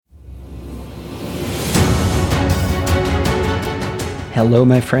Hello,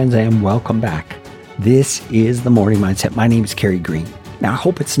 my friends, and welcome back. This is The Morning Mindset. My name is Kerry Green. Now, I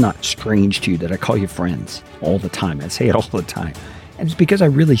hope it's not strange to you that I call you friends all the time. I say it all the time. And it's because I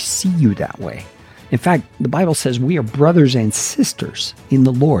really see you that way. In fact, the Bible says we are brothers and sisters in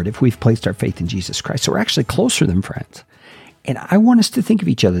the Lord if we've placed our faith in Jesus Christ. So we're actually closer than friends. And I want us to think of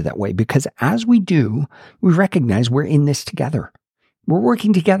each other that way because as we do, we recognize we're in this together. We're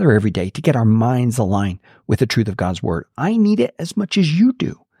working together every day to get our minds aligned with the truth of God's Word. I need it as much as you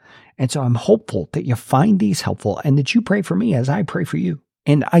do. And so I'm hopeful that you find these helpful and that you pray for me as I pray for you.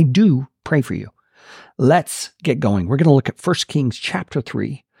 And I do pray for you. Let's get going. We're going to look at 1 Kings chapter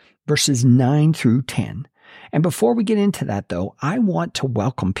 3, verses 9 through 10. And before we get into that, though, I want to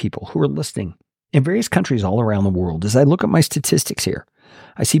welcome people who are listening in various countries all around the world. As I look at my statistics here,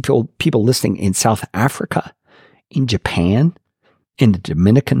 I see people listening in South Africa, in Japan, in the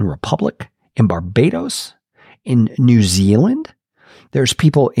Dominican Republic, in Barbados, in New Zealand. There's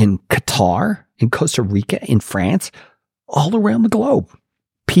people in Qatar, in Costa Rica, in France, all around the globe.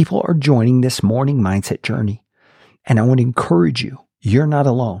 People are joining this morning mindset journey. And I want to encourage you, you're not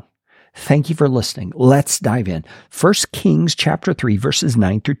alone. Thank you for listening. Let's dive in. 1 Kings chapter 3, verses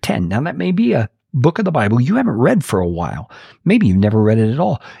 9 through 10. Now that may be a book of the Bible you haven't read for a while. Maybe you've never read it at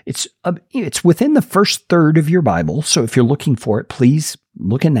all. It's within the first third of your Bible. So if you're looking for it, please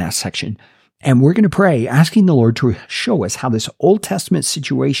look in that section. And we're going to pray, asking the Lord to show us how this Old Testament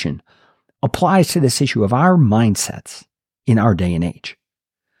situation applies to this issue of our mindsets in our day and age.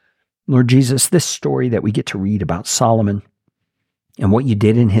 Lord Jesus, this story that we get to read about Solomon and what you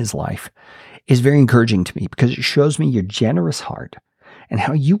did in his life is very encouraging to me because it shows me your generous heart and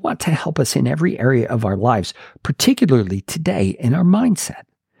how you want to help us in every area of our lives, particularly today in our mindset.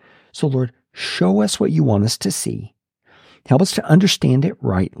 So Lord, show us what you want us to see. Help us to understand it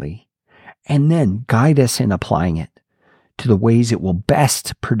rightly, and then guide us in applying it to the ways it will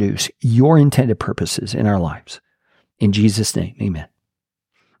best produce your intended purposes in our lives. In Jesus' name, amen.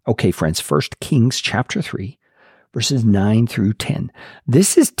 Okay, friends, 1 Kings chapter 3, verses 9 through 10.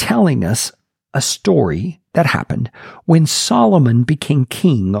 This is telling us a story that happened when Solomon became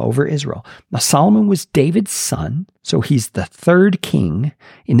king over Israel. Now, Solomon was David's son, so he's the third king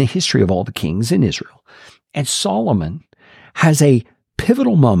in the history of all the kings in Israel. And Solomon has a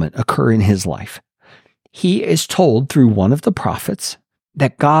pivotal moment occur in his life. He is told through one of the prophets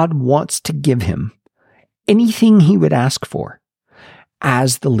that God wants to give him anything he would ask for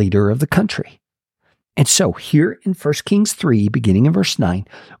as the leader of the country. And so here in 1 Kings 3, beginning in verse 9,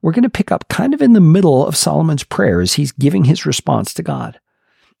 we're going to pick up kind of in the middle of Solomon's prayer as he's giving his response to God.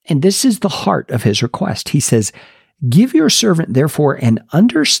 And this is the heart of his request. He says, "Give your servant, therefore, an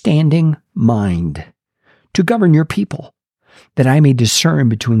understanding mind to govern your people, that I may discern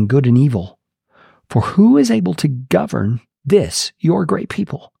between good and evil. For who is able to govern this, your great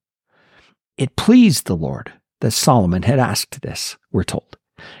people?" It pleased the Lord that Solomon had asked this, we're told.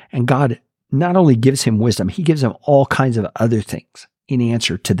 And God not only gives him wisdom, he gives him all kinds of other things in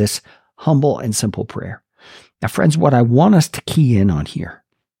answer to this humble and simple prayer. Now, friends, what I want us to key in on here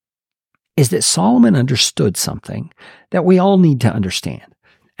is that Solomon understood something that we all need to understand.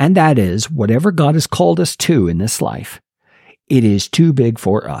 And that is, whatever God has called us to in this life, it is too big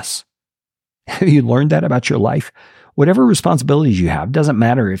for us. Have you learned that about your life? Whatever responsibilities you have, doesn't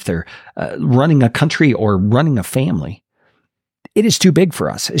matter if they're running a country or running a family, it is too big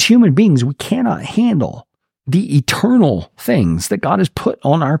for us. As human beings, we cannot handle the eternal things that God has put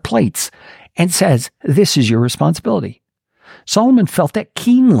on our plates and says, this is your responsibility. Solomon felt that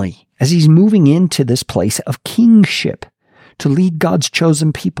keenly as he's moving into this place of kingship to lead God's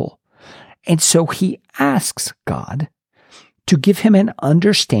chosen people. And so he asks God to give him an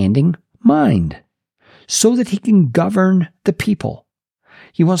understanding mind so that he can govern the people.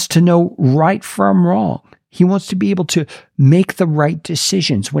 He wants to know right from wrong. He wants to be able to make the right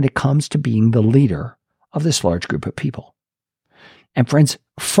decisions when it comes to being the leader of this large group of people. And friends,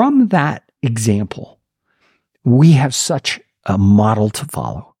 from that example, we have such a model to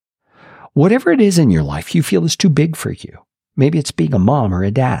follow. Whatever it is in your life you feel is too big for you. Maybe it's being a mom or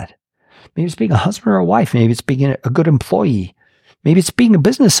a dad. Maybe it's being a husband or a wife. Maybe it's being a good employee. Maybe it's being a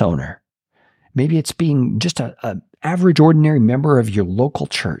business owner. Maybe it's being just an average, ordinary member of your local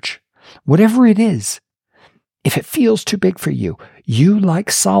church. Whatever it is, if it feels too big for you, you,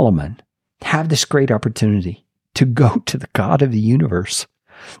 like Solomon, have this great opportunity to go to the God of the universe,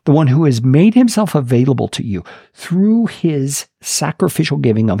 the one who has made himself available to you through his sacrificial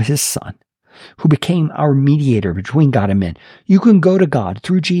giving of his son, who became our mediator between God and men. You can go to God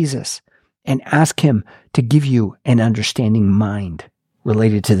through Jesus and ask him to give you an understanding mind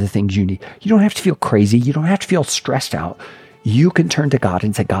related to the things you need. You don't have to feel crazy. You don't have to feel stressed out. You can turn to God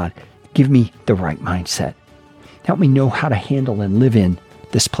and say, God, give me the right mindset. Help me know how to handle and live in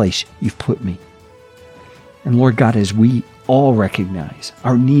this place you've put me. And Lord God, as we all recognize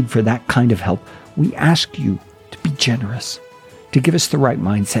our need for that kind of help, we ask you to be generous, to give us the right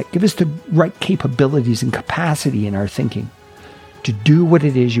mindset, give us the right capabilities and capacity in our thinking to do what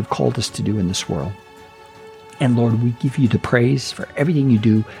it is you've called us to do in this world. And Lord, we give you the praise for everything you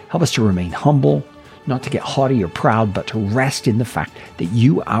do. Help us to remain humble, not to get haughty or proud, but to rest in the fact that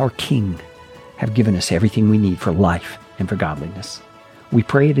you, our King, have given us everything we need for life and for godliness. We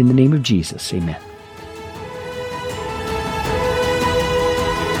pray it in the name of Jesus. Amen.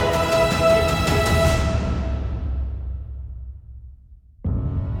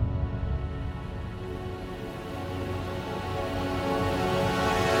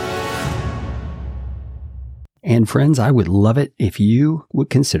 And friends, I would love it if you would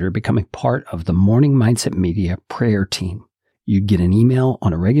consider becoming part of the Morning Mindset Media prayer team. You'd get an email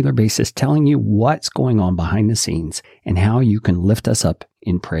on a regular basis telling you what's going on behind the scenes and how you can lift us up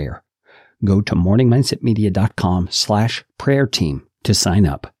in prayer. Go to morningmindsetmedia.com/prayer team to sign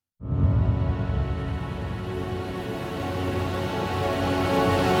up.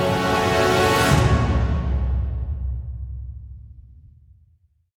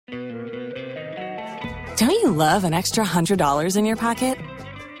 Don't you love an extra $100 in your pocket?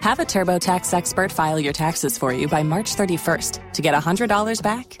 Have a TurboTax expert file your taxes for you by March 31st to get $100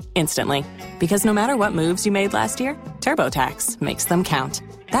 back instantly. Because no matter what moves you made last year, TurboTax makes them count.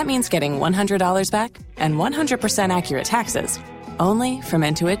 That means getting $100 back and 100% accurate taxes, only from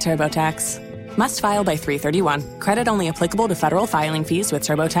Intuit TurboTax. Must file by 3/31. Credit only applicable to federal filing fees with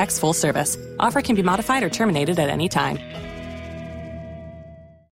TurboTax full service. Offer can be modified or terminated at any time.